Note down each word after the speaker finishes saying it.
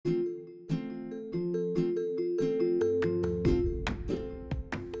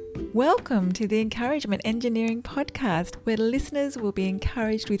Welcome to the Encouragement Engineering Podcast, where listeners will be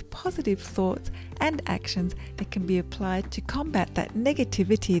encouraged with positive thoughts and actions that can be applied to combat that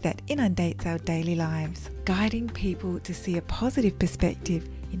negativity that inundates our daily lives, guiding people to see a positive perspective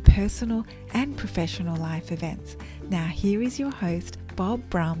in personal and professional life events. Now here is your host, Bob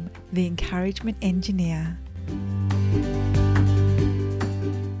Brum, the Encouragement Engineer.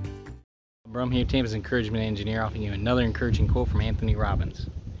 Brum here, Tampa's Encouragement Engineer, offering you another encouraging quote from Anthony Robbins.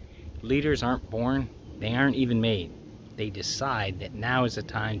 Leaders aren't born, they aren't even made. They decide that now is the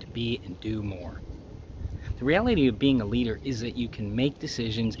time to be and do more. The reality of being a leader is that you can make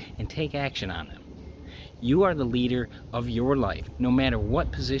decisions and take action on them. You are the leader of your life, no matter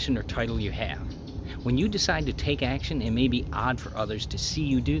what position or title you have. When you decide to take action, it may be odd for others to see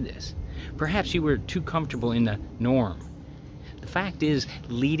you do this. Perhaps you were too comfortable in the norm. The fact is,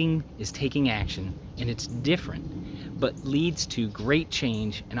 leading is taking action, and it's different, but leads to great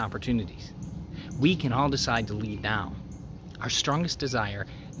change and opportunities. We can all decide to lead now. Our strongest desire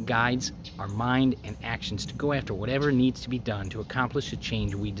guides our mind and actions to go after whatever needs to be done to accomplish the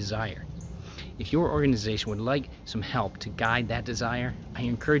change we desire. If your organization would like some help to guide that desire, I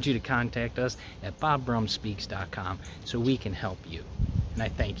encourage you to contact us at bobbrumspeaks.com so we can help you. And I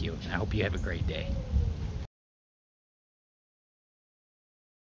thank you, and I hope you have a great day.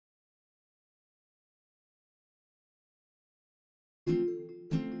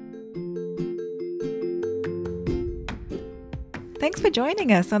 Thanks for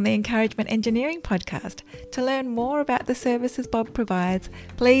joining us on the Encouragement Engineering Podcast. To learn more about the services Bob provides,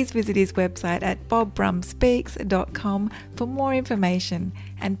 please visit his website at bobbrumspeaks.com for more information.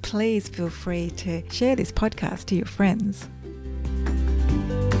 And please feel free to share this podcast to your friends.